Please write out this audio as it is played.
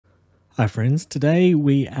Hi friends, today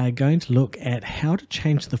we are going to look at how to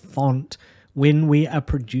change the font when we are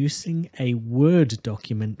producing a Word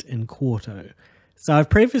document in Quarto. So I've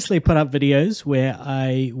previously put up videos where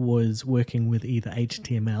I was working with either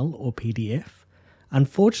HTML or PDF.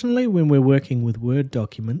 Unfortunately, when we're working with Word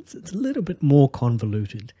documents, it's a little bit more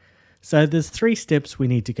convoluted. So there's 3 steps we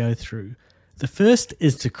need to go through. The first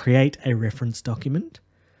is to create a reference document.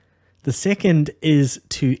 The second is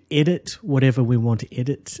to edit whatever we want to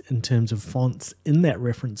edit in terms of fonts in that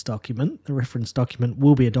reference document. The reference document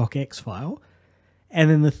will be a docx file. And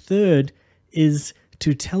then the third is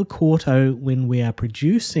to tell Quarto when we are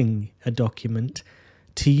producing a document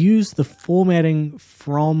to use the formatting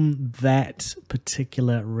from that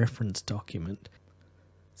particular reference document.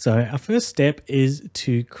 So our first step is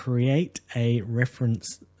to create a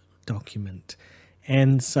reference document.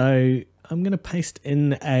 And so I'm going to paste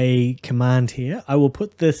in a command here. I will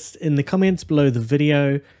put this in the comments below the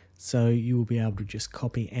video, so you will be able to just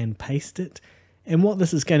copy and paste it. And what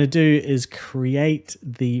this is going to do is create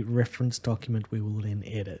the reference document we will then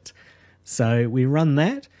edit. So we run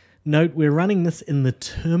that. Note we're running this in the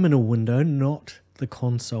terminal window, not the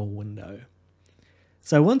console window.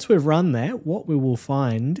 So once we've run that, what we will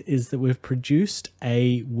find is that we've produced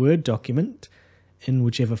a Word document in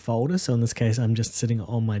whichever folder. So in this case, I'm just sitting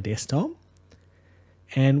on my desktop.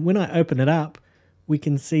 And when I open it up, we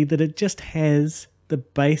can see that it just has the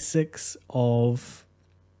basics of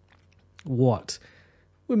what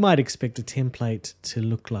we might expect a template to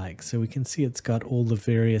look like. So we can see it's got all the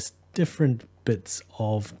various different bits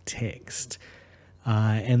of text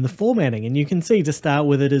and the formatting. And you can see to start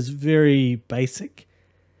with, it is very basic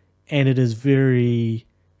and it is very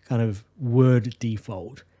kind of Word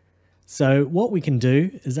default. So what we can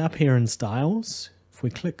do is up here in styles, if we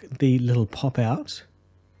click the little pop out,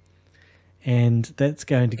 and that's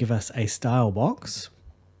going to give us a style box.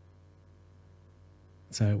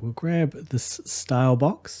 So we'll grab this style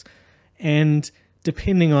box, and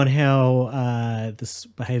depending on how this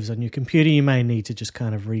behaves on your computer, you may need to just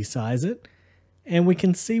kind of resize it. And we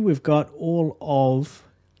can see we've got all of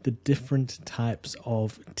the different types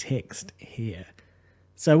of text here.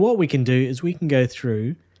 So what we can do is we can go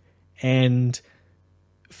through, and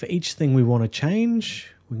for each thing we want to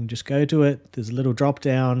change, we can just go to it. There's a little drop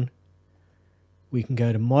down. We can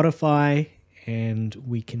go to modify and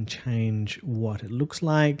we can change what it looks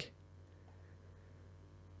like.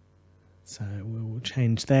 So we will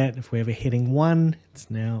change that. If we have a heading 1, it's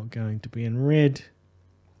now going to be in red.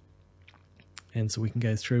 And so we can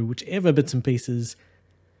go through whichever bits and pieces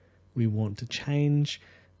we want to change.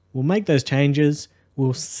 We'll make those changes.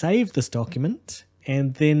 We'll save this document,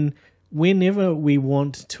 and then whenever we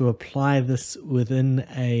want to apply this within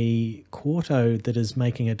a Quarto that is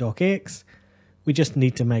making a docx, we just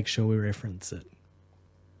need to make sure we reference it.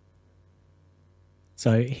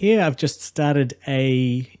 So here I've just started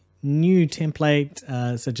a new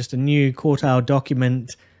template, so just a new Quarto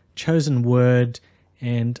document, chosen Word,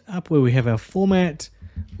 and up where we have our format,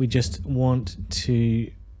 we just want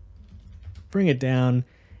to bring it down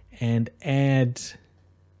and add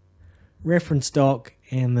reference doc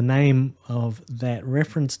and the name of that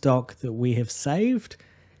reference doc that we have saved.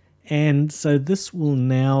 And so this will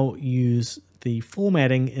now use the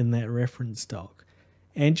formatting in that reference doc.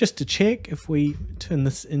 And just to check, if we turn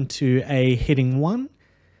this into a heading 1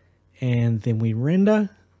 and then we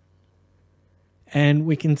render, and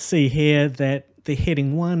we can see here that the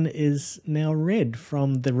heading 1 is now red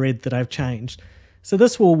from the red that I've changed. So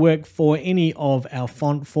this will work for any of our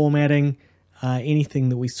font formatting, anything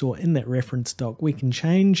that we saw in that reference doc we can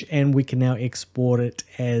change, and we can now export it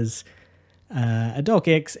as a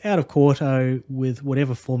docx out of Quarto with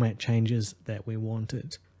whatever format changes that we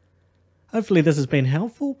wanted. Hopefully this has been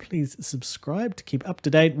helpful. Please subscribe to keep up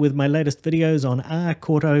to date with my latest videos on R,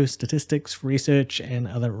 Quarto, statistics, research, and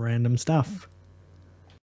other random stuff.